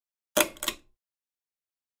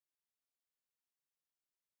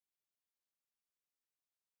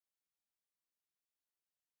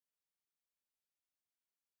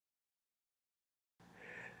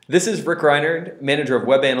This is Rick Reinard, Manager of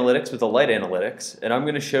Web Analytics with Alight Analytics, and I'm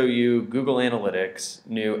going to show you Google Analytics'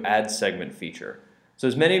 new Add Segment feature. So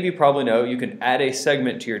as many of you probably know, you can add a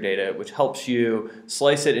segment to your data, which helps you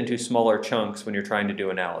slice it into smaller chunks when you're trying to do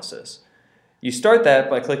analysis. You start that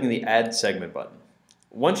by clicking the Add Segment button.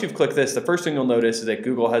 Once you've clicked this, the first thing you'll notice is that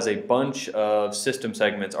Google has a bunch of system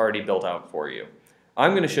segments already built out for you.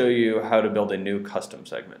 I'm going to show you how to build a new custom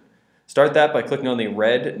segment. Start that by clicking on the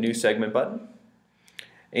red New Segment button.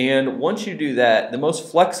 And once you do that, the most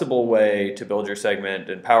flexible way to build your segment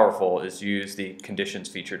and powerful is to use the conditions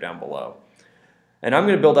feature down below. And I'm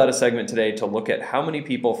going to build out a segment today to look at how many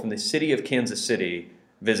people from the city of Kansas City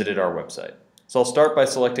visited our website. So I'll start by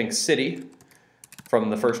selecting city from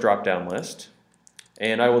the first drop-down list,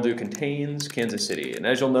 and I will do contains Kansas City. And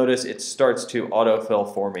as you'll notice, it starts to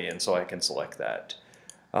autofill for me, and so I can select that.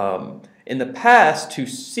 In the past, to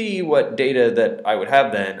see what data that I would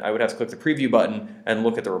have then, I would have to click the preview button and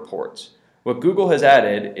look at the reports. What Google has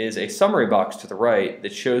added is a summary box to the right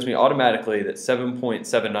that shows me automatically that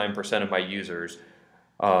 7.79% of my users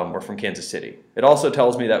were from Kansas City. It also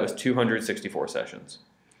tells me that was 264 sessions.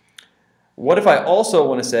 What if I also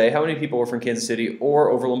want to say how many people were from Kansas City or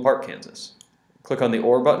Overland Park, Kansas? Click on the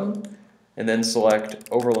OR button and then select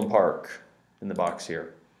Overland Park in the box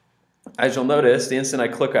here. As you'll notice, the instant I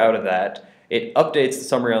click out of that, it updates the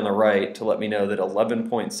summary on the right to let me know that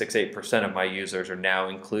 11.68% of my users are now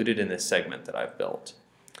included in this segment that I've built.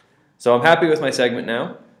 So I'm happy with my segment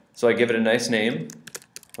now, so I give it a nice name,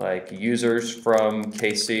 like users from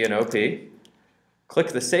KC and OP. Click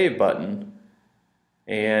the Save button,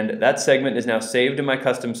 and that segment is now saved in my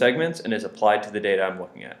custom segments and is applied to the data I'm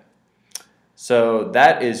looking at. So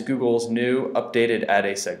that is Google's new updated Add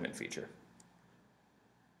a Segment feature.